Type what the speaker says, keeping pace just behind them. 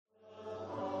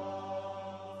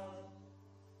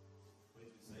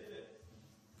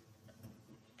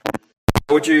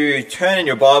Would you turn in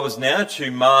your Bibles now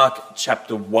to Mark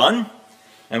chapter 1,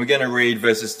 and we're going to read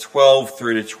verses 12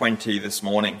 through to 20 this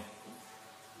morning.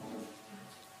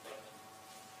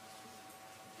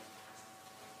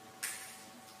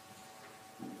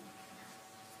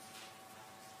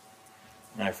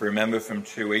 Now, if you remember from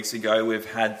 2 weeks ago, we've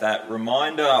had that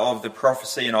reminder of the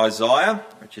prophecy in Isaiah,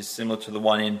 which is similar to the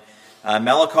one in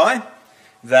Malachi,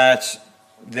 that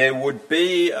there would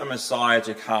be a Messiah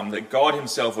to come, that God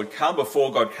himself would come.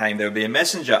 Before God came, there would be a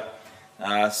messenger.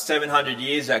 700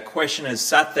 years, that question has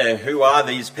sat there, who are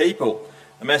these people?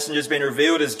 The messenger has been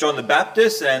revealed as John the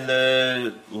Baptist, and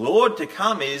the Lord to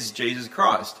come is Jesus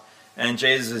Christ. And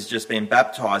Jesus has just been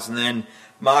baptized. And then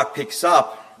Mark picks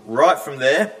up right from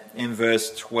there in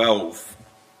verse 12.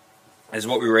 As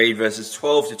what we read, verses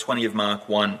 12 to 20 of Mark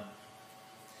 1.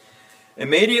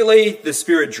 Immediately the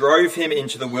Spirit drove him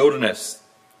into the wilderness.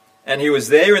 And he was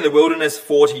there in the wilderness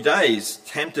 40 days,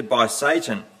 tempted by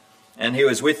Satan. And he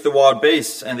was with the wild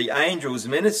beasts, and the angels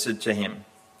ministered to him.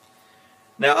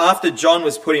 Now after John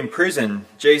was put in prison,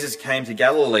 Jesus came to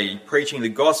Galilee, preaching the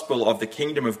gospel of the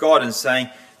kingdom of God, and saying,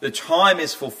 "The time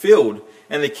is fulfilled,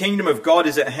 and the kingdom of God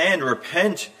is at hand.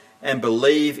 Repent and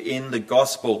believe in the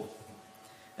gospel."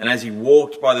 And as he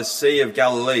walked by the sea of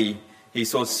Galilee, he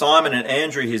saw Simon and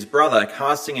Andrew his brother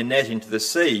casting a net into the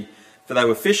sea, for they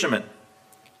were fishermen.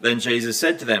 Then Jesus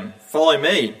said to them, "Follow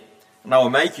me, and I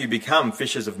will make you become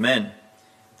fishers of men."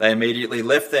 They immediately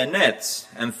left their nets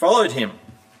and followed him.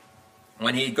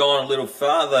 When he had gone a little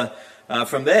farther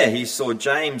from there, he saw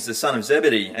James the son of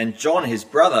Zebedee and John his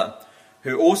brother,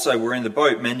 who also were in the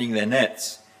boat mending their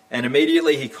nets. And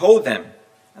immediately he called them,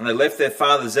 and they left their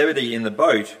father Zebedee in the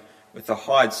boat with the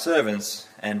hired servants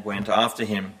and went after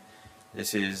him.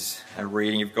 This is a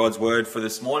reading of God's word for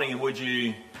this morning, and would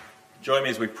you join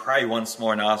me as we pray once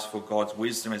more and ask for God's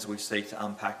wisdom as we seek to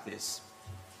unpack this.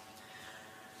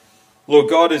 Lord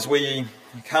God, as we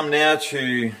come now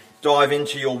to dive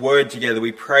into your word together,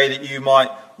 we pray that you might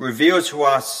reveal to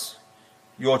us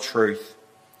your truth.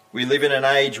 We live in an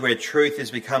age where truth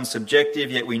has become subjective,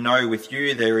 yet we know with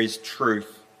you there is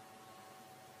truth.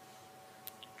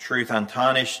 Truth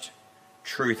untarnished,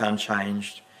 truth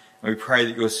unchanged. And we pray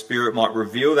that your Spirit might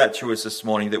reveal that to us this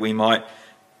morning, that we might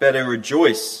better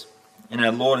rejoice in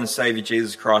our Lord and Saviour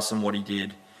Jesus Christ and what he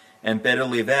did, and better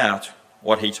live out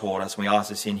what he taught us. We ask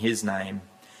this in his name.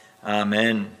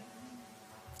 Amen.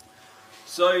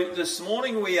 So this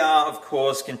morning we are, of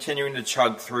course, continuing to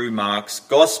chug through Mark's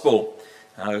Gospel.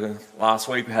 Last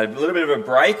week we had a little bit of a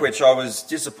break, which I was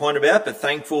disappointed about, but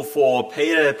thankful for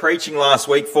Peter preaching last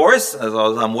week for us, as I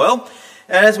was unwell.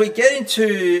 And as we get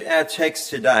into our text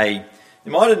today,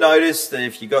 you might have noticed that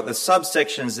if you've got the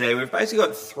subsections there, we've basically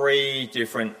got three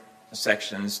different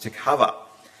sections to cover.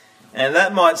 And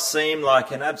that might seem like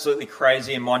an absolutely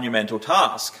crazy and monumental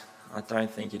task. I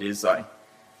don't think it is, though.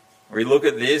 We look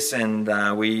at this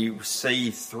and we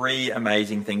see three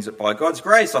amazing things that by God's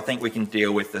grace I think we can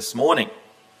deal with this morning.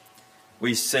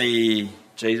 We see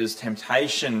Jesus'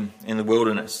 temptation in the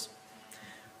wilderness.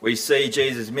 We see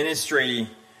Jesus' ministry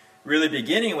really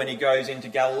beginning when he goes into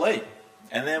Galilee.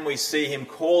 And then we see him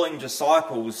calling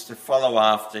disciples to follow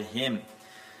after him.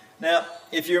 Now,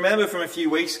 if you remember from a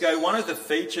few weeks ago, one of the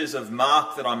features of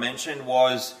Mark that I mentioned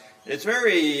was it's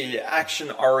very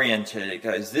action-oriented. It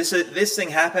goes, this thing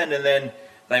happened, and then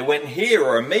they went here,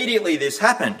 or immediately this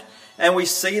happened. And we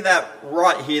see that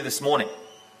right here this morning.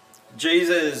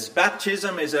 Jesus'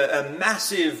 baptism is a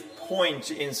massive point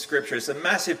in Scripture. It's a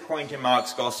massive point in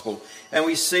Mark's Gospel. And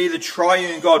we see the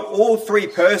triune God, all three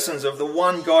persons of the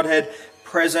one Godhead,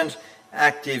 present,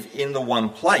 active in the one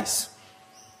place.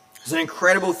 It's an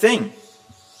incredible thing.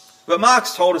 But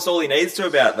Mark's told us all he needs to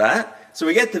about that. So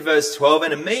we get to verse 12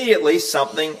 and immediately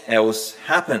something else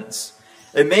happens.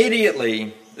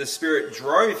 Immediately the Spirit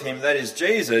drove him, that is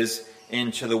Jesus,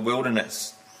 into the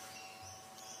wilderness.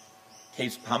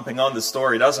 Keeps pumping on the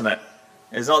story, doesn't it?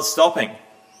 It's not stopping.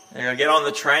 You've got to get on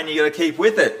the train, you've got to keep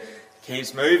with it. It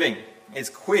keeps moving. It's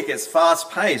quick, it's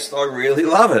fast-paced. I really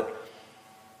love it.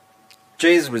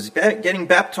 Jesus was getting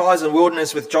baptized in the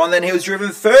wilderness with John. Then he was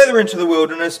driven further into the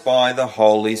wilderness by the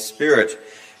Holy Spirit.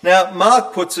 Now,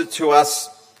 Mark puts it to us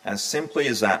as simply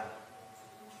as that.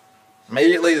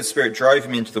 Immediately the Spirit drove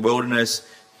him into the wilderness,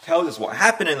 tells us what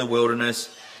happened in the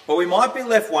wilderness, but we might be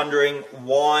left wondering,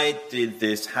 why did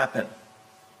this happen?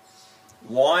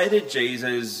 Why did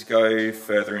Jesus go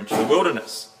further into the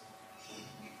wilderness?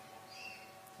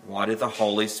 Why did the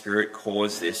Holy Spirit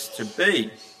cause this to be?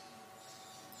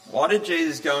 Why did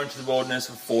Jesus go into the wilderness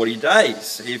for 40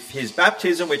 days? If his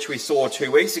baptism, which we saw 2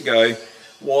 weeks ago,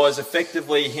 was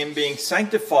effectively him being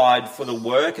sanctified for the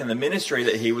work and the ministry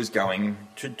that he was going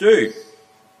to do.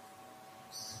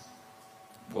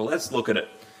 Well, let's look at it.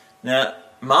 Now,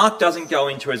 Mark doesn't go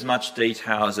into as much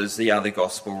details as the other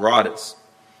gospel writers.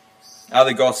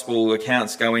 Other gospel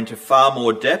accounts go into far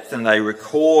more depth, and they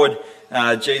record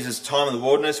Jesus' time in the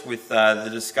wilderness with the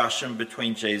discussion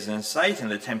between Jesus and Satan,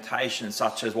 the temptation,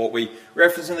 such as what we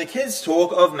reference in the kids'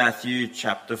 talk of Matthew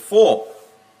chapter 4.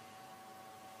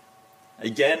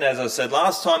 Again, as I said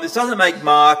last time, this doesn't make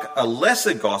Mark a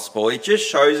lesser gospel. It just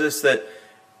shows us that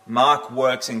Mark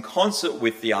works in concert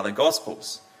with the other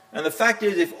gospels. And the fact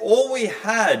is, if all we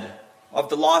had of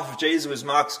the life of Jesus was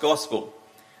Mark's gospel,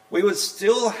 we would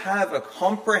still have a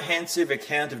comprehensive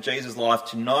account of Jesus' life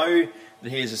to know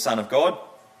that he is the Son of God,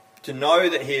 to know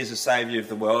that he is the Saviour of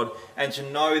the world, and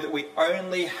to know that we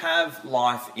only have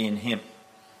life in him.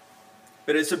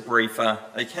 But it's a briefer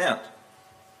account.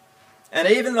 And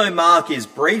even though Mark is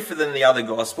briefer than the other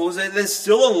Gospels, there's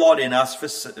still a lot in us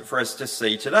for us to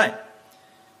see today.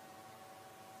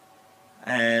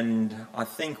 And I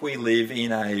think we live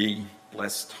in a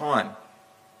blessed time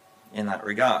in that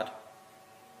regard.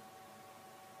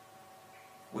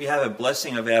 We have a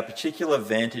blessing of our particular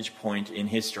vantage point in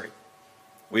history.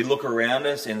 We look around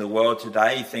us in the world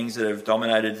today, things that have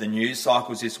dominated the news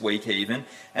cycles this week even,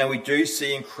 and we do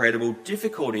see incredible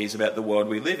difficulties about the world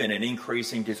we live in and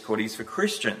increasing difficulties for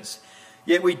Christians.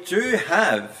 Yet we do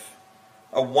have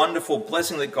a wonderful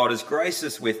blessing that God has graced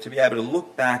us with to be able to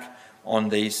look back on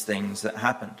these things that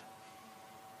happened.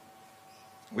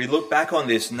 We look back on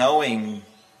this knowing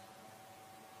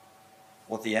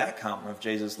what the outcome of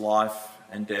Jesus' life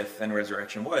and death and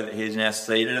resurrection were, that he is now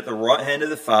seated at the right hand of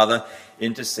the Father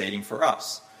interceding for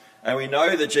us. And we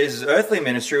know that Jesus' earthly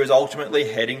ministry was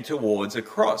ultimately heading towards a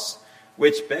cross,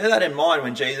 which, bear that in mind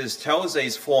when Jesus tells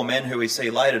these four men who we see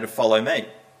later to follow me.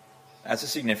 That's a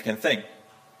significant thing.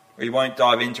 We won't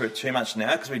dive into it too much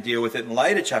now because we deal with it in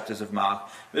later chapters of Mark,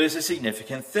 but it's a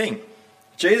significant thing.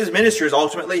 Jesus' ministry is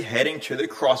ultimately heading to the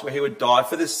cross where he would die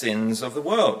for the sins of the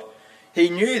world. He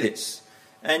knew this.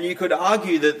 And you could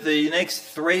argue that the next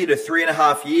 3 to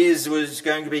 3.5 years was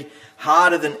going to be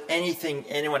harder than anything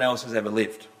anyone else has ever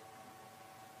lived.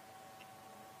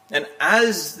 And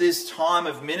as this time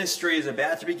of ministry is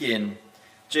about to begin,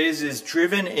 Jesus is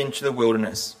driven into the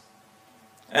wilderness.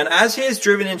 And as he is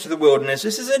driven into the wilderness,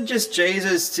 this isn't just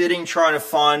Jesus sitting trying to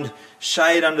find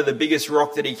shade under the biggest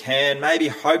rock that he can, maybe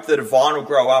hope that a vine will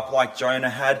grow up like Jonah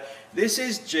had. This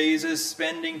is Jesus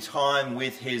spending time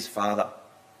with his Father.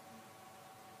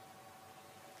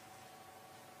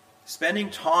 Spending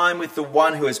time with the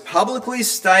one who has publicly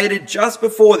stated just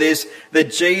before this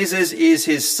that Jesus is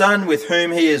his Son with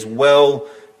whom he is well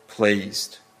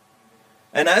pleased.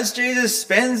 And as Jesus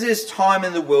spends his time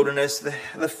in the wilderness,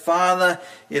 the Father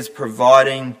is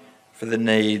providing for the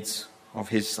needs of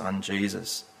his Son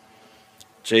Jesus.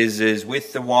 Jesus is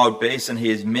with the wild beasts and he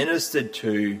is ministered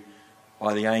to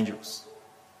by the angels.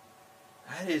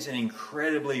 That is an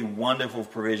incredibly wonderful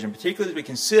provision, particularly as we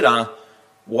consider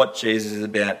what Jesus is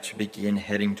about to begin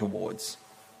heading towards.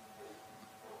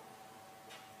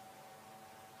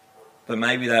 But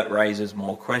maybe that raises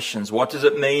more questions. What does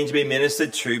it mean to be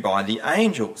ministered to by the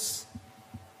angels?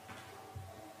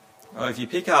 Well, if you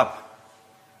pick up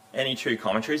any two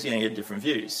commentaries, you're going to get different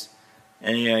views.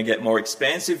 And you're going to get more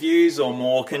expansive views or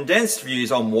more condensed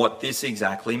views on what this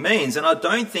exactly means. And I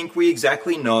don't think we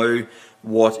exactly know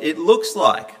what it looks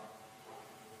like.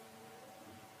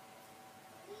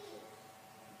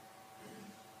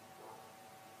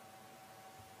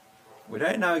 We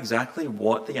don't know exactly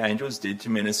what the angels did to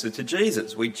minister to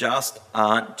Jesus. We just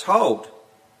aren't told.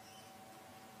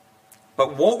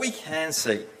 But what we can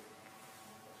see,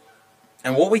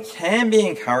 and what we can be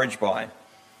encouraged by,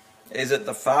 is that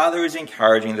the Father is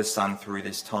encouraging the Son through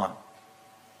this time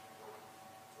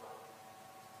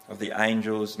of the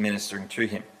angels ministering to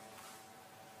him.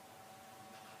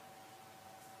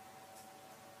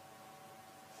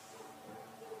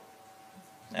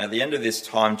 Now, at the end of this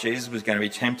time, Jesus was going to be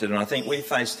tempted, and I think we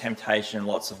face temptation in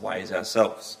lots of ways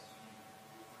ourselves.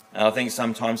 And I think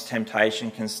sometimes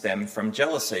temptation can stem from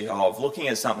jealousy of looking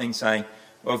at something saying,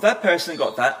 well, if that person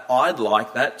got that, I'd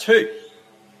like that too.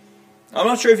 I'm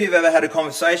not sure if you've ever had a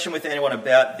conversation with anyone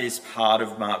about this part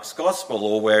of Mark's Gospel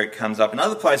or where it comes up in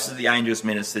other places the angels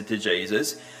ministered to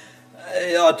Jesus.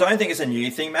 I don't think it's a new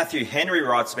thing. Matthew Henry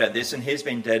writes about this, and he's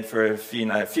been dead for a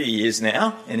few years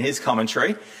now in his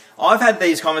commentary. I've had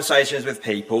these conversations with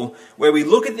people where we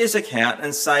look at this account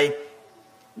and say,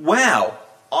 wow,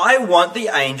 I want the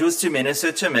angels to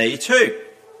minister to me too.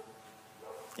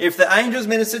 If the angels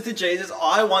ministered to Jesus,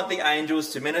 I want the angels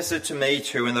to minister to me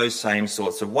too in those same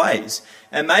sorts of ways.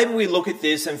 And maybe we look at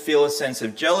this and feel a sense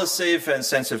of jealousy, a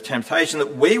sense of temptation,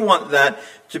 that we want that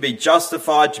to be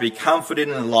justified, to be comforted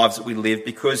in the lives that we live,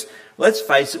 because, let's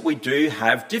face it, we do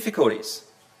have difficulties.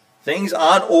 Things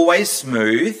aren't always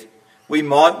smooth. We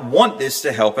might want this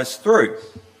to help us through.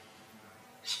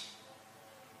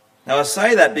 Now, I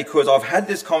say that because I've had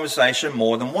this conversation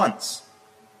more than once.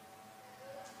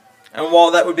 And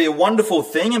while that would be a wonderful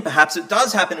thing, and perhaps it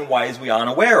does happen in ways we aren't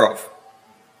aware of,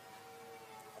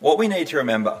 what we need to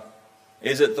remember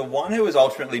is that the one who is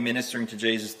ultimately ministering to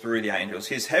Jesus through the angels,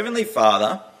 his heavenly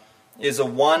Father, is the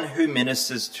one who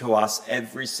ministers to us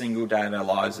every single day of our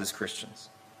lives as Christians.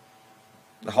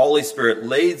 The Holy Spirit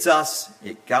leads us,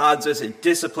 it guards us, it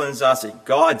disciplines us, it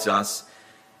guides us.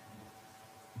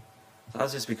 It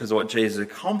does this because of what Jesus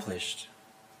accomplished.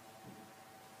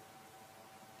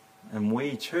 And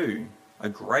we too are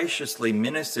graciously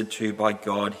ministered to by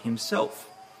God himself.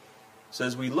 So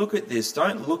as we look at this,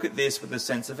 don't look at this with a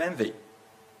sense of envy.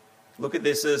 Look at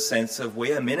this as a sense of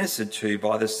we are ministered to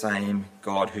by the same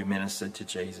God who ministered to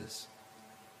Jesus.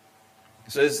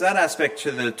 So there's that aspect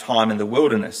to the time in the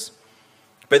wilderness.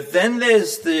 But then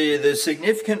there's the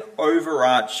significant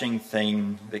overarching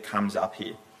theme that comes up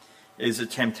here, is the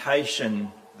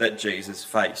temptation that Jesus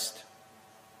faced.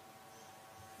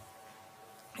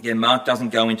 Again, Mark doesn't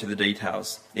go into the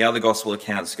details. The other gospel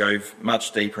accounts go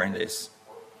much deeper in this.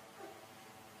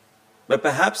 But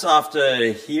perhaps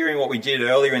after hearing what we did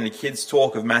earlier in the kids'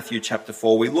 talk of Matthew chapter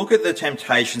 4, we look at the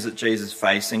temptations that Jesus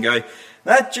faced and go,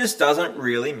 that just doesn't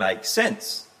really make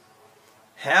sense.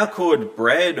 How could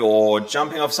bread or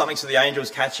jumping off something so the angels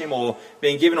catch him or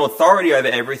being given authority over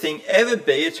everything ever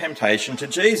be a temptation to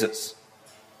Jesus?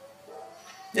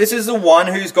 This is the one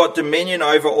who's got dominion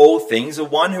over all things, the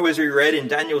one who, as we read in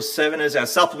Daniel 7 as our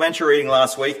supplementary reading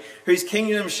last week, whose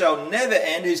kingdom shall never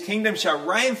end, whose kingdom shall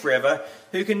reign forever,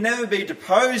 who can never be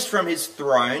deposed from his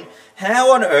throne.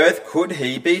 How on earth could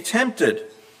he be tempted?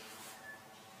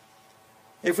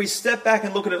 If we step back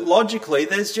and look at it logically,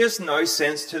 there's just no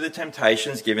sense to the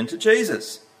temptations given to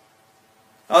Jesus.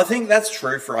 I think that's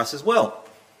true for us as well.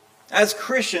 As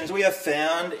Christians, we are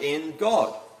found in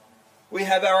God. We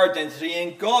have our identity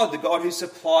in God, the God who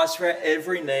supplies for our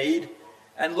every need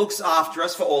and looks after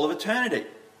us for all of eternity.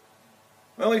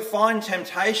 When we find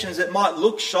temptations that might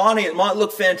look shiny, it might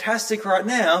look fantastic right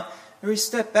now, and we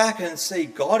step back and see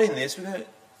God in this, we go,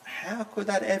 how could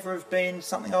that ever have been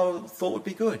something I thought would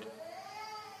be good?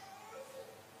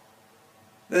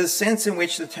 There's a sense in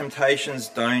which the temptations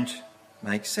don't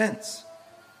make sense.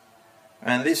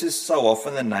 And this is so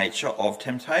often the nature of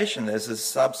temptation. There's a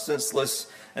substanceless,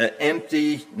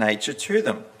 empty nature to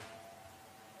them.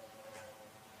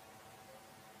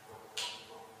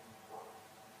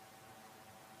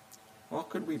 What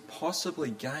could we possibly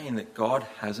gain that God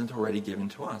hasn't already given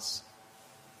to us?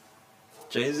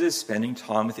 Jesus is spending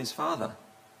time with his Father.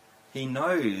 He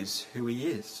knows who he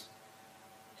is.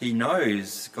 He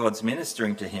knows God's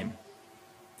ministering to him.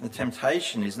 The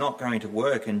temptation is not going to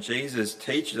work, and Jesus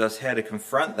teaches us how to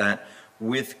confront that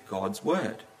with God's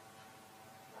word.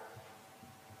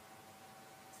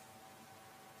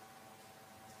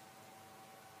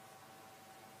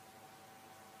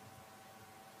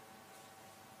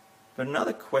 But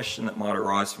another question that might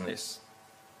arise from this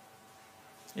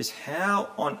is, how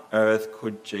on earth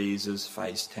could Jesus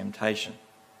face temptation?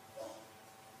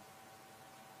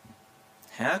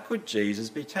 How could Jesus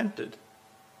be tempted?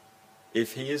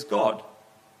 If he is God,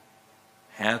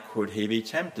 how could he be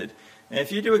tempted? And if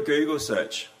you do a Google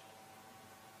search,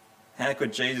 how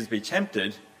could Jesus be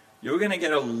tempted, you're going to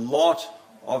get a lot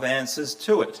of answers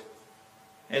to it.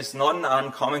 It's not an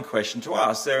uncommon question to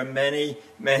ask. There are many,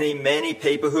 many, many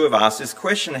people who have asked this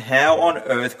question. How on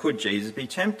earth could Jesus be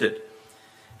tempted?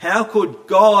 How could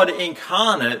God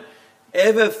incarnate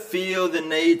ever feel the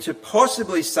need to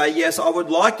possibly say, yes, I would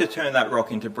like to turn that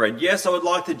rock into bread. Yes, I would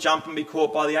like to jump and be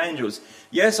caught by the angels.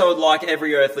 Yes, I would like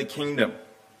every earthly kingdom,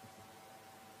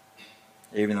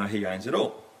 even though he owns it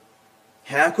all.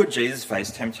 How could Jesus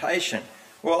face temptation?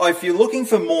 Well, if you're looking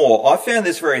for more, I found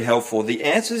this very helpful. The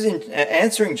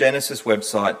Answering Genesis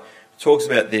website talks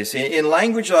about this in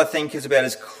language that I think is about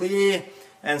as clear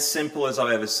and simple as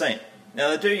I've ever seen. Now,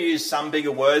 they do use some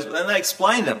bigger words, but then they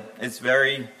explain them. It's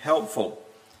very helpful.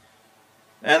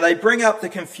 And they bring up the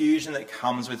confusion that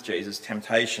comes with Jesus'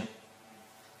 temptation.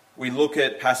 We look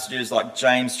at passages like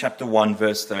James chapter 1,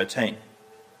 verse 13.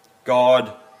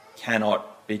 God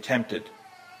cannot be tempted.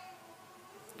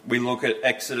 We look at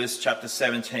Exodus chapter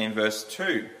 17, verse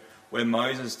 2, where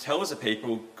Moses tells the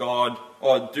people,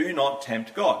 do not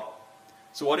tempt God.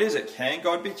 So what is it? Can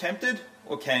God be tempted?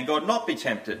 or can God not be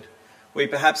tempted? We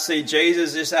perhaps see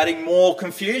Jesus just adding more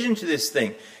confusion to this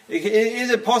thing. Is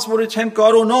it possible to tempt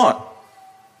God or not?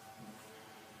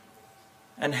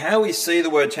 And how we see the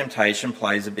word temptation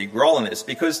plays a big role in this,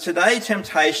 because today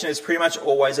temptation is pretty much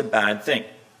always a bad thing.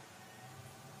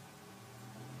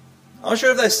 I'm not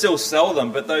sure if they still sell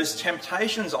them, but those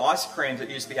Temptations ice creams that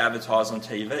used to be advertised on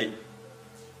TV,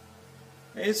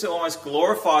 they used to almost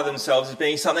glorify themselves as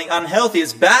being something unhealthy.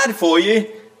 It's bad for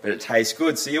you, but it tastes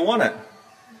good, so you want it.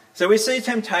 So we see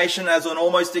temptation as an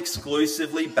almost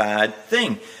exclusively bad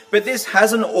thing. But this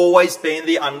hasn't always been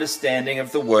the understanding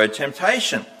of the word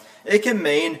temptation. It can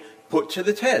mean put to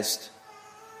the test.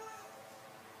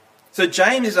 So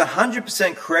James is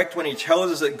 100% correct when he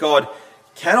tells us that God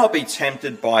cannot be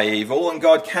tempted by evil and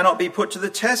God cannot be put to the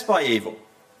test by evil.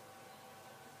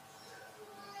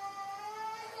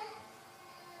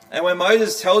 And when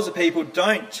Moses tells the people,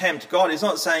 don't tempt God, he's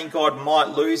not saying God might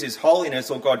lose his holiness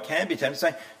or God can be tempted. He's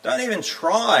saying, don't even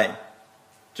try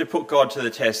to put God to the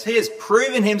test. He has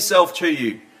proven himself to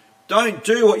you. Don't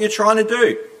do what you're trying to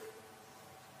do.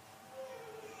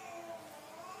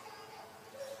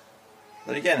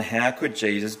 But again, how could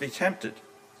Jesus be tempted?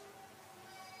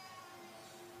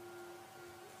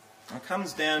 It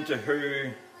comes down to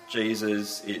who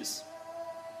Jesus is.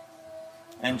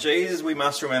 And Jesus, we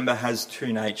must remember, has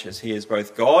two natures. He is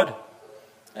both God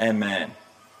and man.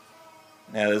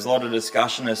 Now, there's a lot of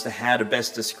discussion as to how to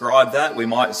best describe that. We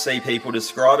might see people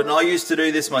describe it, and I used to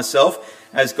do this myself,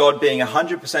 as God being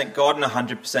 100% God and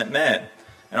 100% man.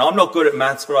 And I'm not good at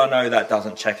maths, but I know that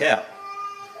doesn't check out.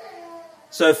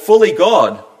 So fully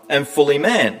God and fully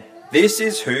man. This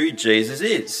is who Jesus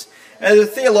is. And there's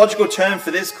a theological term for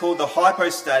this called the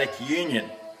hypostatic union.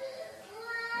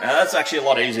 Now that's actually a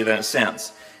lot easier than it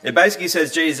sounds. It basically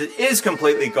says Jesus is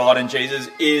completely God and Jesus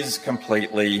is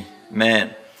completely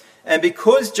man. And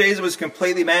because Jesus was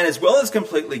completely man as well as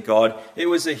completely God, it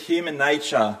was a human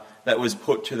nature that was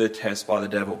put to the test by the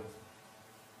devil.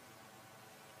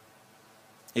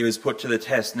 He was put to the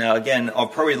test. Now again,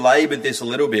 I've probably laboured this a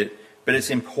little bit, but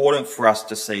it's important for us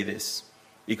to see this,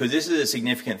 because this is a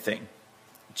significant thing.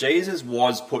 Jesus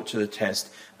was put to the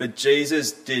test, but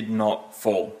Jesus did not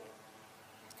fall.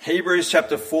 Hebrews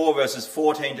chapter 4 verses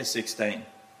 14 to 16.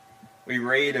 We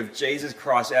read of Jesus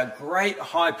Christ, our great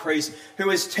high priest,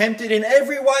 who is tempted in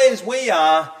every way as we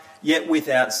are, yet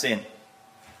without sin.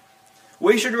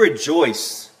 We should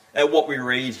rejoice at what we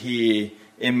read here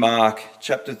in Mark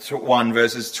chapter 1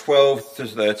 verses 12 to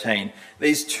 13.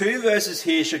 These two verses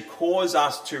here should cause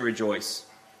us to rejoice.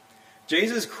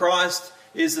 Jesus Christ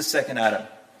is the second Adam.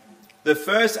 The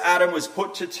first Adam was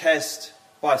put to test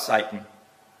by Satan.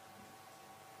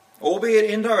 Albeit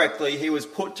indirectly, he was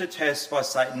put to test by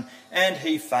Satan and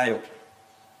he failed.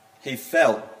 He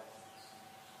fell.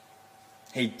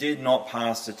 He did not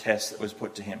pass the test that was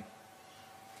put to him.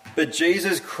 But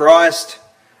Jesus Christ,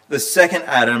 the second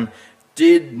Adam,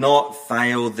 did not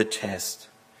fail the test.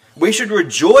 We should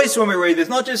rejoice when we read this,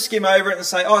 not just skim over it and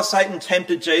say, oh, Satan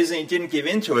tempted Jesus and he didn't give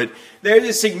in to it. There is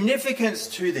a significance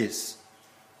to this.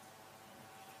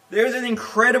 There is an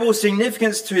incredible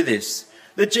significance to this.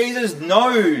 That Jesus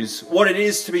knows what it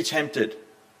is to be tempted.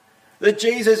 That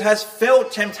Jesus has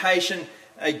felt temptation,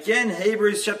 again,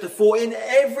 Hebrews chapter 4, in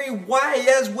every way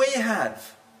as we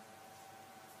have.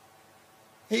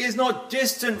 He is not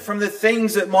distant from the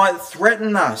things that might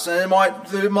threaten us and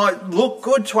that might look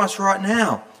good to us right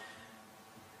now.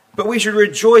 But we should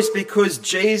rejoice because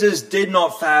Jesus did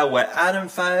not fail where Adam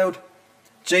failed.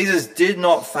 Jesus did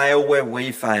not fail where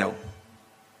we fail.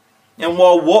 And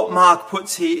while what Mark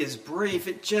puts here is brief,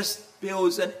 it just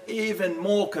builds an even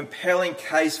more compelling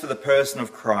case for the person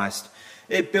of Christ.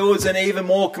 It builds an even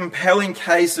more compelling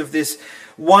case of this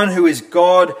one who is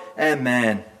God and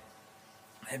man.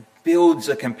 It builds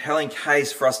a compelling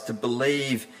case for us to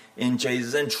believe in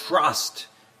Jesus and trust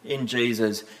in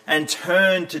Jesus and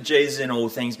turn to Jesus in all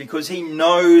things because he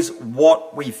knows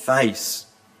what we face.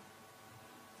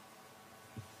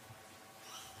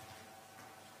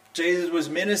 Jesus was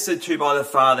ministered to by the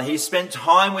Father. He spent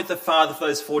time with the Father for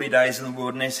those 40 days in the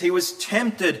wilderness. He was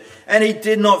tempted and he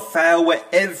did not fail where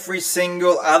every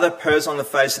single other person on the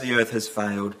face of the earth has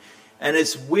failed. And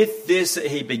it's with this that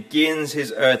he begins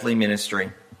his earthly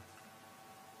ministry.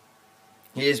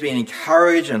 He has been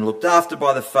encouraged and looked after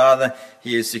by the Father.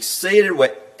 He has succeeded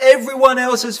where everyone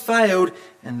else has failed.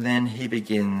 And then he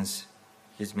begins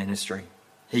his ministry.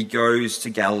 He goes to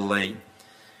Galilee.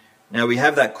 Now we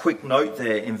have that quick note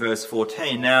there in verse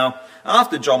 14. Now,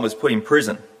 after John was put in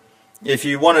prison, if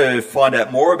you want to find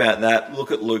out more about that, look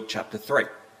at Luke chapter 3.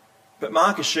 But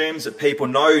Mark assumes that people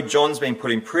know John's been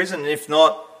put in prison, and if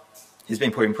not, he's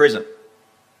been put in prison.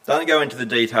 Doesn't go into the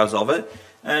details of it.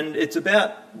 And it's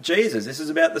about Jesus. This is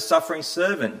about the suffering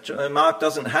servant. Mark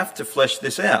doesn't have to flesh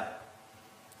this out.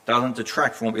 Doesn't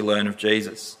detract from what we learn of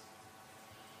Jesus.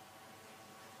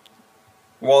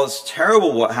 While it's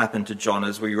terrible what happened to John,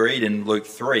 as we read in Luke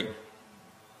 3,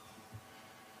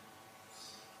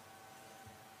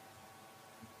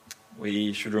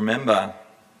 we should remember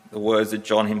the words that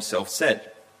John himself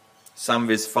said. Some of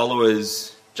his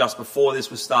followers, just before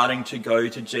this, were starting to go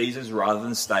to Jesus rather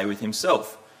than stay with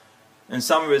himself. And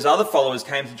some of his other followers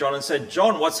came to John and said,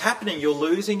 "John, what's happening? You're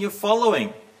losing your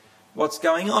following. What's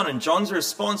going on?" And John's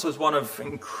response was one of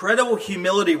incredible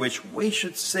humility, which we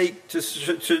should seek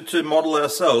to model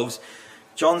ourselves.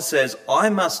 John says, "I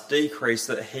must decrease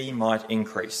that he might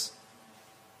increase."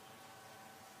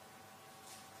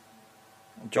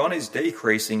 John is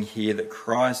decreasing here that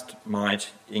Christ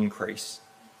might increase.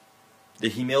 The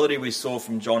humility we saw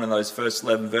from John in those first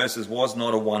 11 verses was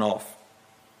not a one-off.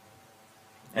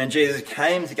 And Jesus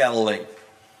came to Galilee,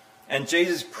 and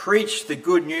Jesus preached the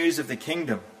good news of the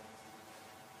kingdom.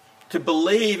 To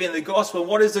believe in the gospel.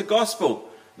 What is the gospel?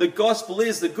 The gospel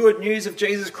is the good news of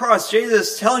Jesus Christ.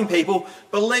 Jesus is telling people,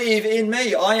 believe in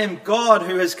me. I am God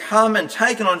who has come and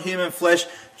taken on human flesh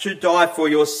to die for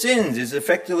your sins, is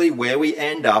effectively where we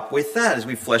end up with that as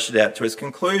we flesh it out to its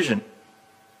conclusion.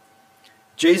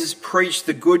 Jesus preached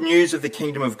the good news of the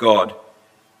kingdom of God.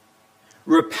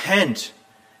 Repent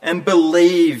and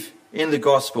believe in the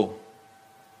gospel.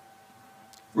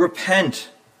 Repent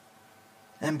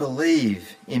and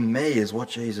believe in me is what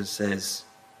Jesus says.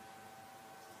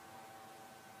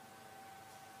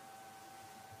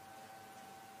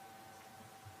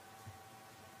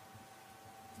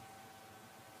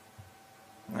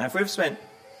 Now, if we've spent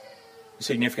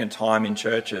significant time in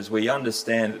churches, we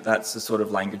understand that that's the sort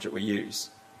of language that we use.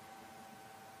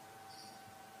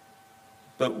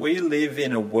 But we live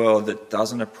in a world that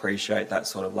doesn't appreciate that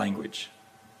sort of language.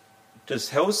 To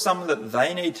tell someone that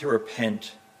they need to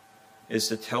repent is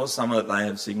to tell someone that they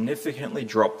have significantly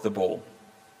dropped the ball.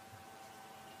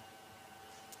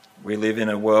 We live in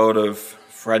a world of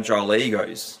fragile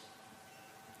egos.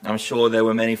 I'm sure there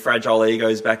were many fragile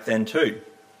egos back then too,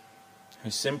 who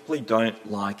simply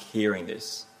don't like hearing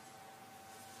this.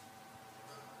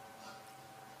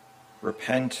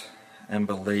 Repent and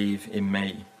believe in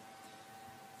me.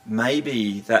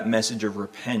 Maybe that message of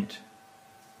repent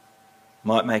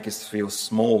might make us feel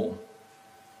small.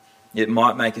 It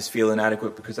might make us feel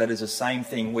inadequate, because that is the same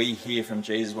thing we hear from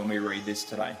Jesus when we read this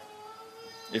today.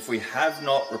 If we have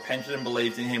not repented and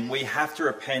believed in him, we have to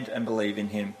repent and believe in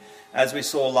him. As we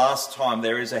saw last time,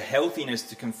 there is a healthiness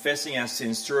to confessing our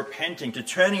sins, to repenting, to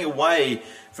turning away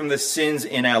from the sins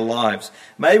in our lives.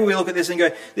 Maybe we look at this and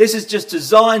go, this is just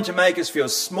designed to make us feel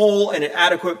small and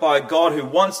inadequate by a God who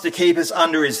wants to keep us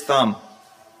under his thumb.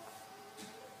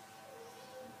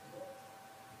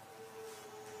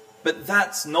 But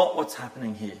that's not what's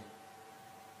happening here.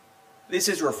 This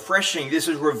is refreshing. This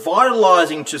is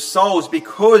revitalizing to souls,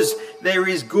 because there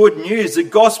is good news. The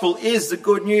gospel is the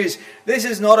good news. This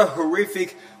is not a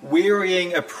horrific,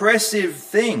 wearying, oppressive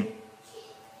thing.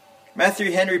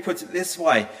 Matthew Henry puts it this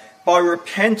way: by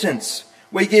repentance,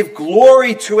 we give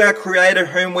glory to our Creator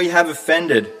whom we have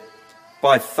offended.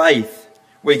 By faith,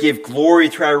 we give glory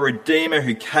to our Redeemer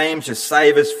who came to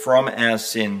save us from our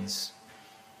sins.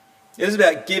 It is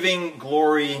about giving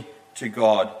glory to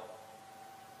God.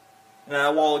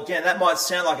 Now, while again that might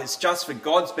sound like it's just for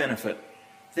God's benefit,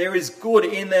 there is good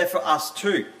in there for us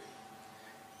too.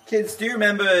 Kids, do you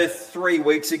remember 3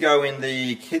 weeks ago in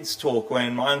the kids' talk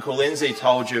when my Uncle Lindsay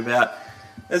told you about,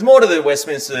 there's more to the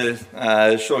Westminster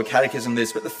Short Catechism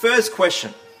this, but the first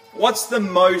question, what's the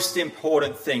most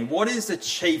important thing? What is the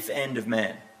chief end of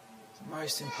man? The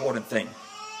most important thing.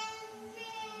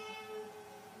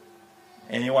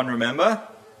 Anyone remember?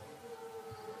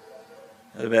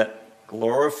 It's about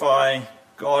glorify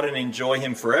God and enjoy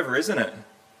him forever, isn't it?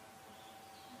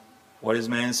 What is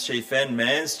man's chief end?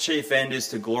 Man's chief end is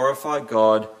to glorify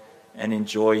God and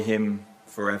enjoy him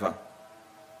forever.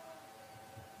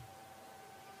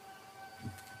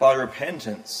 By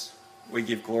repentance, we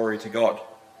give glory to God.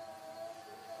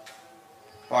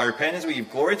 By repentance, we give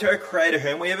glory to our Creator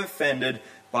whom we have offended.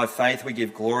 By faith, we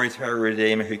give glory to our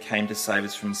Redeemer who came to save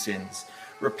us from sins.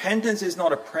 Repentance is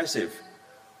not oppressive.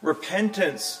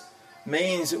 Repentance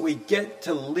means that we get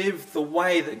to live the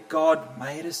way that God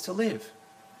made us to live.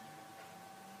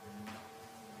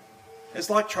 It's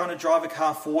like trying to drive a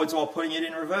car forwards while putting it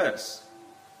in reverse.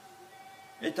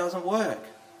 It doesn't work.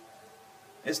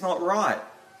 It's not right.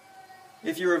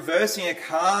 If you're reversing a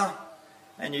car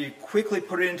and you quickly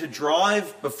put it into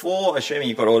drive before, assuming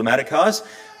you've got automatic cars,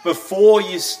 before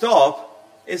you stop,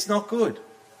 it's not good.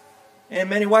 In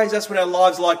many ways, that's what our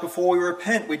lives are like before we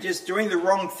repent. We're just doing the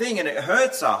wrong thing and it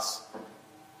hurts us.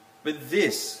 But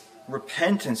this,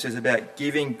 repentance, is about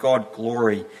giving God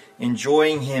glory,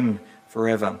 enjoying Him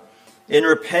forever. In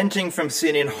repenting from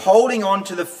sin, in holding on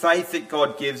to the faith that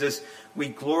God gives us, we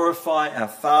glorify our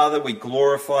Father, we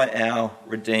glorify our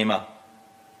Redeemer.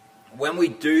 When we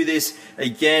do this,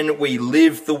 again, we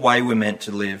live the way we're meant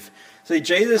to live. See,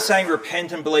 Jesus is saying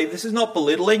repent and believe. This is not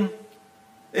belittling.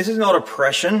 This is not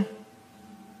oppression.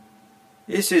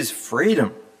 This is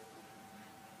freedom.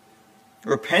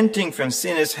 Repenting from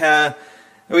sin is how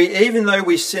even though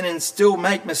we sin and still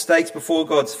make mistakes before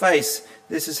God's face,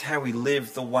 this is how we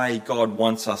live the way God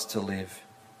wants us to live.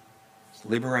 It's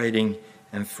liberating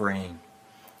and freeing.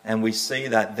 And we see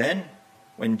that then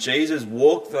when Jesus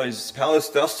walked those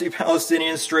dusty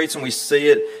Palestinian streets, and we see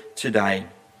it today.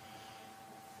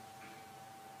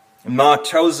 And Mark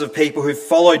tells us of people who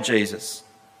followed Jesus.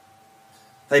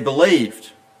 They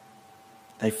believed.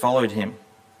 They followed him.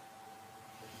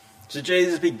 So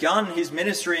Jesus begun his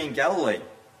ministry in Galilee.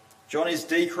 John is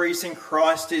decreasing,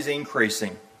 Christ is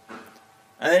increasing.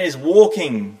 And then he's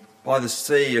walking by the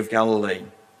Sea of Galilee.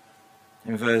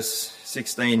 In verse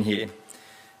 16 here.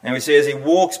 And we see as he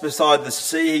walks beside the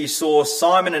sea, he saw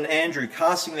Simon and Andrew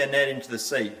casting their net into the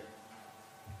sea.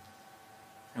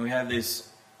 And we have this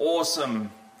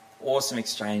awesome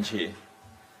exchange here.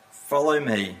 Follow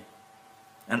me,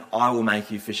 and I will make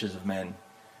you fishers of men.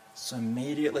 So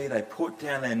immediately they put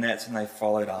down their nets and they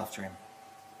followed after him.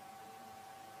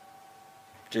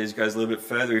 Jesus goes a little bit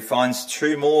further. He finds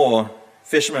two more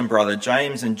fishermen brother,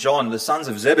 James and John, the sons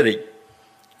of Zebedee.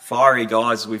 Fiery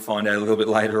guys, as we find out a little bit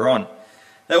later on.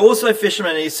 They're also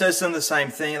fishermen, and he says to them the same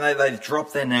thing. They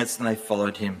dropped their nets and they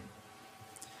followed him.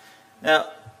 Now,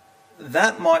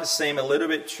 that might seem a little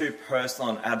bit too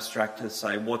personal and abstract to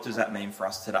say, what does that mean for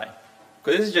us today?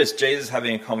 Because this is just Jesus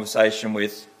having a conversation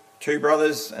with two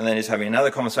brothers, and then he's having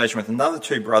another conversation with another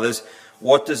two brothers.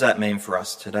 What does that mean for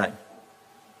us today?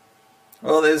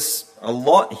 Well, there's a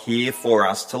lot here for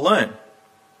us to learn.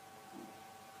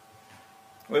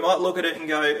 We might look at it and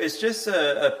go, it's just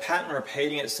a pattern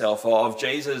repeating itself of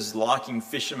Jesus liking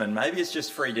fishermen. Maybe it's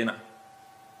just free dinner.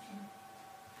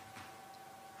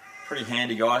 Pretty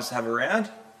handy guys to have around.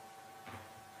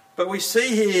 But we see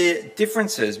here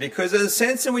differences, because there's a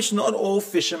sense in which not all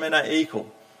fishermen are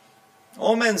equal.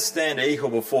 All men stand equal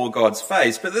before God's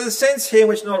face, but there's a sense here in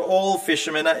which not all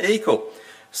fishermen are equal.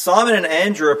 Simon and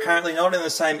Andrew are apparently not in the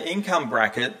same income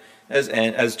bracket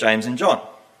as James and John.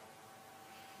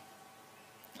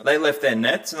 They left their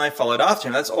nets and they followed after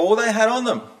him. That's all they had on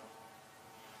them.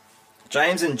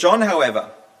 James and John, however,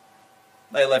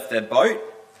 they left their boat,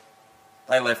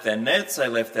 they left their nets, they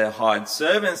left their hired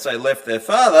servants, they left their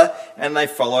father, and they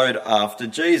followed after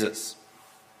Jesus.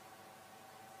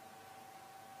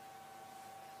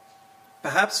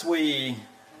 Perhaps we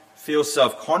feel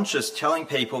self-conscious telling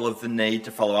people of the need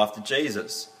to follow after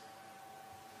Jesus.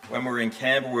 When we were in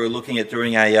Canberra, we were looking at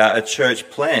doing a church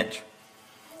plant.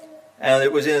 And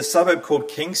it was in a suburb called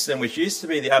Kingston, which used to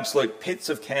be the absolute pits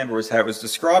of Canberra, is how it was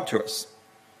described to us.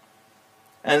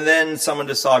 And then someone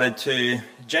decided to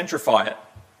gentrify it.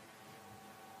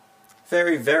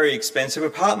 Very, very expensive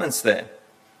apartments there.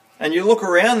 And you look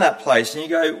around that place and you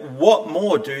go, what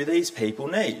more do these people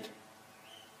need?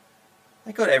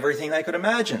 They got everything they could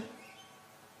imagine.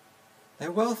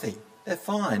 They're wealthy. They're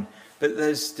fine. But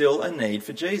there's still a need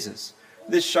for Jesus.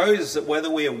 This shows us that whether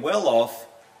we are well off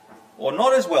or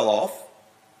not as well off,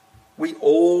 we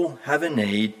all have a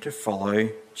need to follow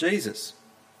Jesus.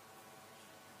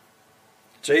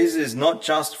 Jesus is not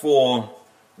just for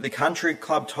the country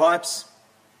club types.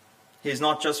 He's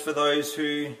not just for those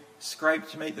who scrape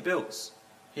to meet the bills.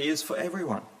 He is for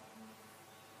everyone.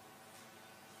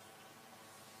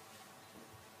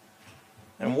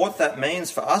 And what that means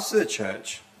for us as a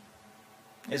church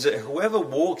is that whoever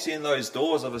walks in those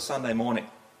doors of a Sunday morning,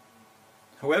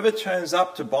 whoever turns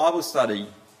up to Bible study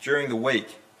during the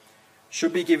week,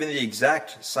 should be given the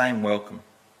exact same welcome.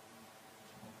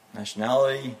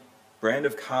 Nationality, brand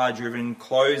of car driven,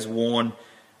 clothes worn,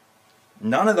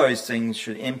 none of those things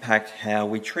should impact how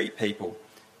we treat people.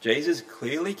 Jesus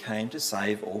clearly came to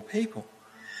save all people.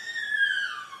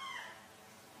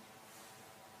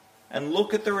 And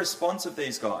look at the response of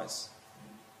these guys.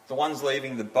 The ones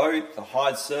leaving the boat, the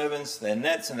hired servants, their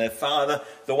nets and their father,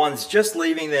 the ones just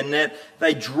leaving their net,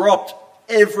 they dropped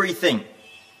everything.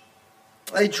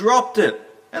 They dropped it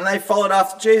and they followed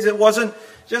after Jesus. It wasn't,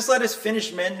 just let us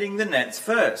finish mending the nets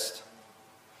first.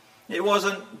 It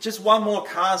wasn't, just one more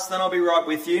cast, then I'll be right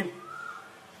with you.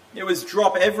 It was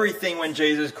drop everything when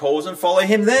Jesus calls and follow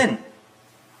him then.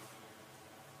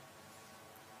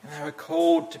 And they are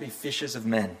called to be fishers of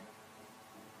men.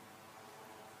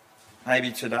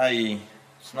 Maybe today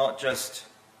it's not just,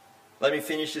 let me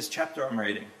finish this chapter I'm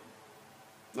reading.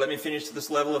 Let me finish this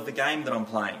level of the game that I'm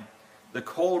playing. The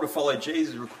call to follow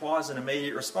Jesus requires an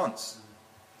immediate response.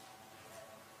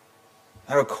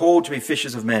 They were called to be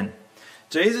fishers of men.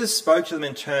 Jesus spoke to them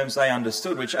in terms they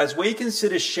understood, which as we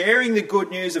consider sharing the good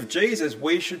news of Jesus,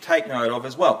 we should take note of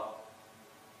as well.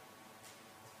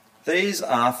 These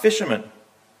are fishermen.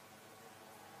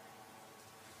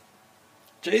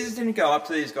 Jesus didn't go up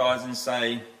to these guys and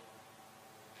say,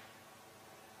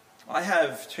 I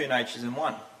have two natures in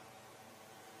one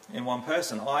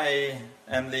person. I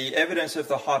am the evidence of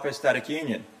the hypostatic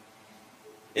union.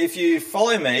 If you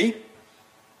follow me,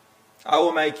 I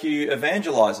will make you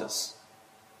evangelizers.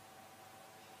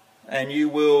 And you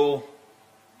will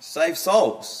save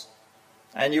souls.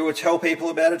 And you will tell people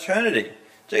about eternity.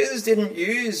 Jesus didn't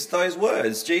use those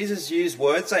words. Jesus used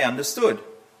words they understood.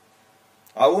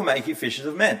 I will make you fishers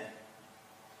of men.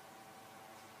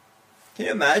 Can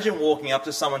you imagine walking up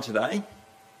to someone today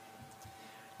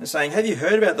and saying, have you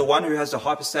heard about the one who has the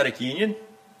hypostatic union?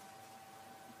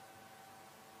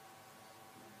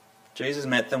 Jesus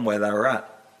met them where they were at.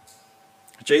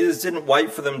 Jesus didn't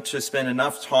wait for them to spend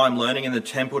enough time learning in the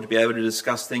temple to be able to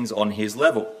discuss things on his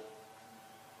level.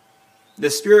 The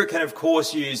Spirit can, of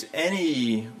course, use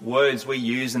any words we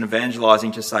use in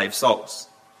evangelizing to save souls.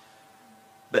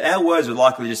 But our words would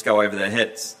likely just go over their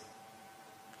heads.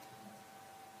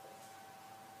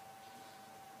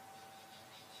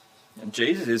 And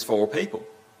Jesus is for all people.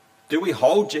 Do we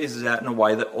hold Jesus out in a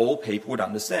way that all people would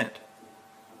understand?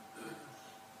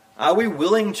 Are we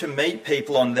willing to meet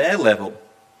people on their level?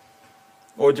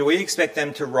 Or do we expect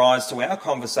them to rise to our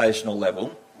conversational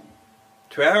level,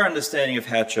 to our understanding of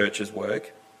how churches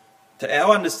work, to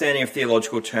our understanding of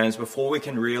theological terms before we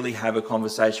can really have a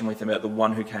conversation with them about the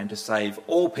one who came to save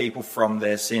all people from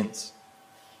their sins?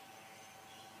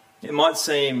 It might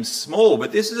seem small,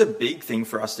 but this is a big thing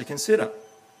for us to consider.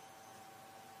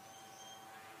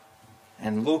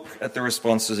 And look at the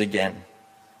responses again.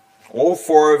 All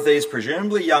four of these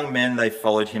presumably young men, they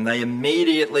followed him. They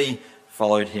immediately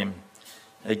followed him.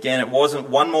 Again, it wasn't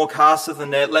one more cast of the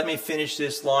net. Let me finish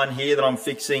this line here that I'm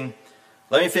fixing.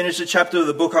 Let me finish the chapter of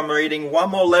the book I'm reading. One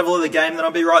more level of the game, then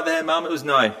I'll be right there, Mum. It was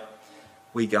no.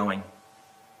 We going.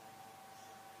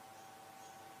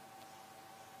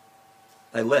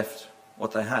 They left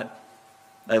what they had.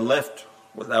 They left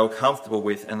what they were comfortable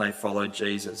with and they followed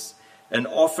Jesus. And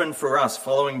often for us,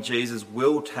 following Jesus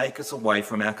will take us away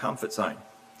from our comfort zone.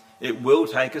 It will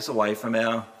take us away from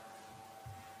our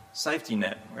safety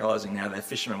net. Realising now they're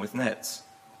fishermen with nets.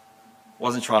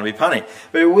 Wasn't trying to be punny.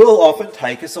 But it will often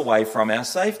take us away from our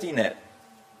safety net.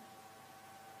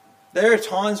 There are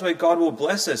times where God will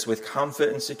bless us with comfort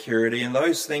and security and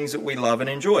those things that we love and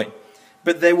enjoy.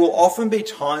 But there will often be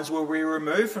times where we're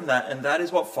removed from that, and that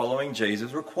is what following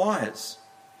Jesus requires.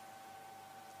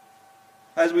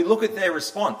 As we look at their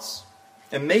response,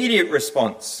 immediate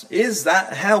response, is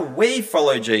that how we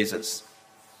follow Jesus?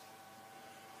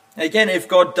 Again, if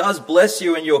God does bless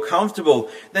you and you're comfortable,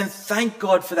 then thank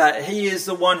God for that. He is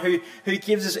the one who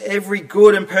gives us every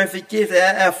good and perfect gift.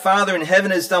 Our Father in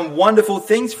heaven has done wonderful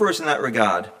things for us in that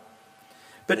regard.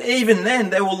 But even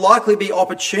then, there will likely be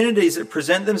opportunities that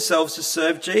present themselves to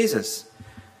serve Jesus.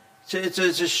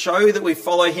 To show that we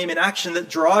follow him in action, that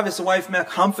drive us away from our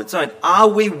comfort zone. Are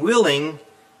we willing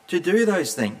to do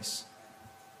those things?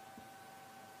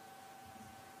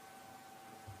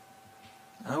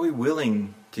 Are we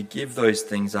willing to give those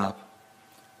things up?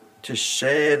 To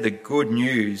share the good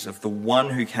news of the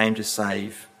one who came to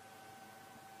save?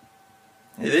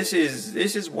 This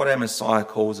is what our Messiah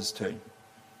calls us to.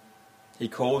 He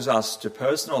calls us to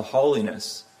personal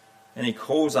holiness, and he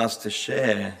calls us to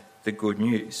share the good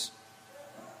news.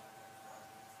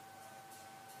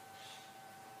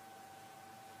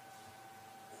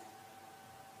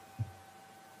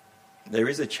 There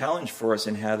is a challenge for us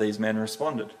in how these men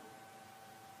responded.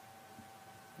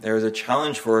 There is a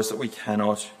challenge for us that we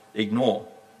cannot ignore.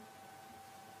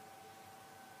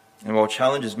 And while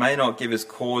challenges may not give us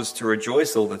cause to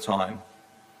rejoice all the time,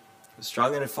 we're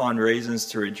struggling to find reasons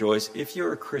to rejoice. If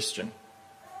you're a Christian,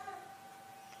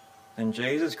 then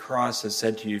Jesus Christ has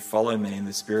said to you, follow me, and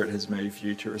the Spirit has moved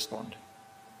you to respond.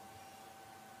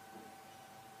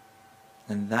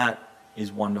 And that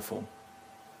is wonderful.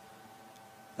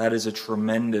 That is a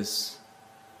tremendous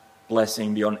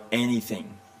blessing beyond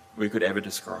anything we could ever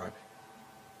describe.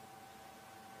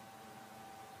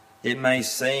 It may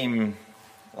seem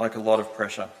like a lot of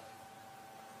pressure.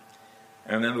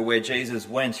 And remember, where Jesus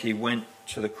went, he went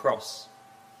to the cross.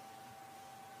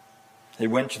 He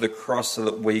went to the cross so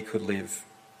that we could live.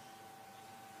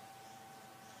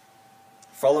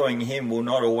 Following him will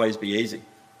not always be easy.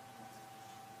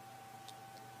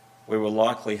 We will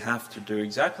likely have to do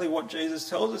exactly what Jesus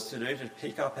tells us to do, to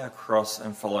pick up our cross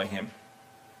and follow him.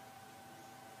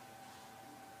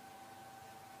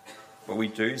 But we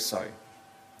do so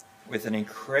with an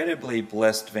incredibly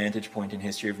blessed vantage point in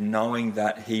history of knowing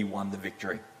that he won the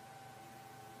victory.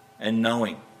 And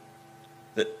knowing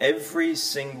that every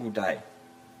single day,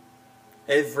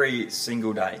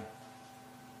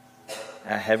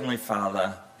 our Heavenly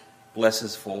Father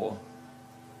blesses for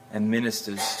and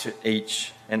ministers to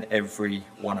each and every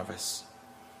one of us.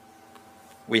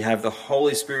 We have the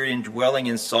Holy Spirit indwelling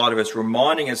inside of us,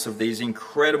 reminding us of these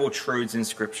incredible truths in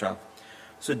Scripture.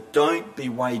 So don't be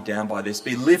weighed down by this.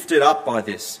 Be lifted up by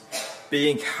this. Be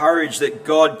encouraged that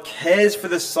God cares for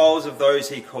the souls of those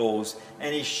he calls,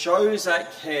 and he shows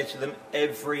that care to them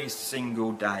every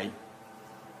single day.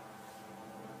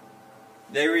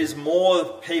 There is more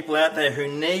people out there who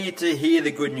need to hear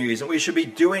the good news, and we should be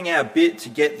doing our bit to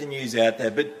get the news out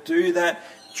there, but do that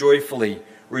joyfully,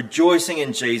 rejoicing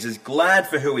in Jesus, glad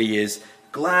for who he is,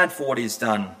 glad for what he's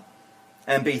done,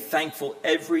 and be thankful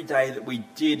every day that we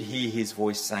did hear his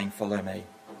voice saying, "Follow me."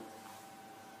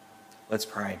 Let's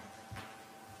pray.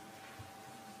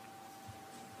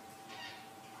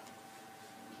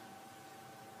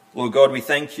 Lord God, we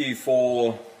thank you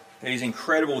for these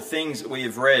incredible things that we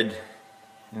have read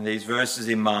in these verses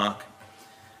in Mark.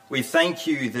 We thank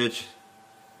you that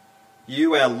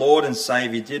you, our Lord and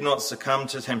Saviour, did not succumb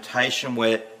to temptation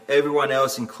where everyone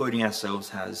else, including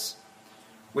ourselves, has.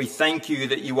 We thank you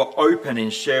that you were open in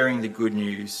sharing the good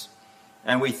news.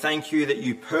 And we thank you that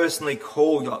you personally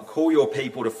call your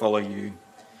people to follow you.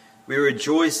 We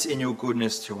rejoice in your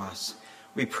goodness to us.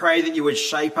 We pray that you would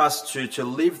shape us to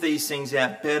live these things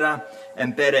out better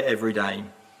and better every day,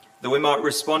 that we might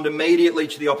respond immediately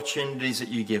to the opportunities that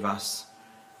you give us,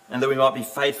 and that we might be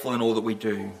faithful in all that we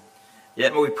do.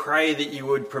 Yet we pray that you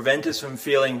would prevent us from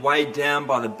feeling weighed down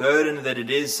by the burden that it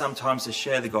is sometimes to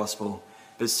share the gospel,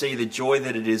 but see the joy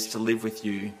that it is to live with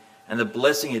you and the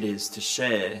blessing it is to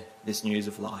share this news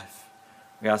of life.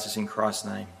 We ask this in Christ's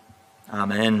name.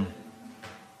 Amen.